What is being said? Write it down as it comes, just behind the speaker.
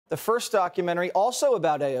the first documentary, also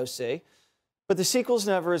about AOC, but the sequel's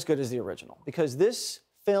never as good as the original because this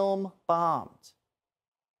film bombed.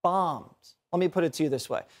 Bombed. Let me put it to you this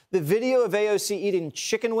way. The video of AOC eating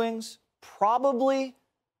chicken wings probably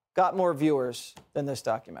got more viewers than this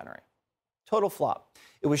documentary. Total flop.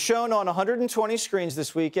 It was shown on 120 screens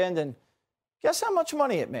this weekend, and guess how much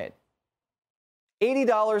money it made?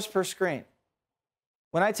 $80 per screen.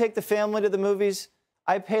 When I take the family to the movies,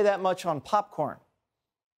 I pay that much on popcorn.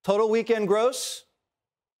 Total weekend gross,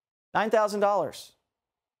 $9,000.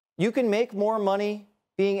 You can make more money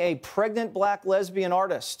being a pregnant black lesbian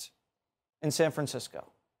artist in San Francisco.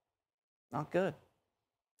 Not good.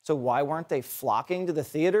 So why weren't they flocking to the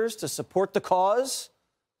theaters to support the cause?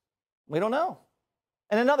 We don't know.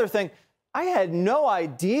 And another thing, I had no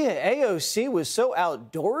idea AOC was so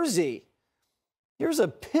outdoorsy. Here's a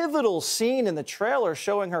pivotal scene in the trailer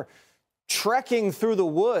showing her trekking through the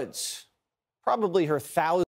woods, probably her 1,000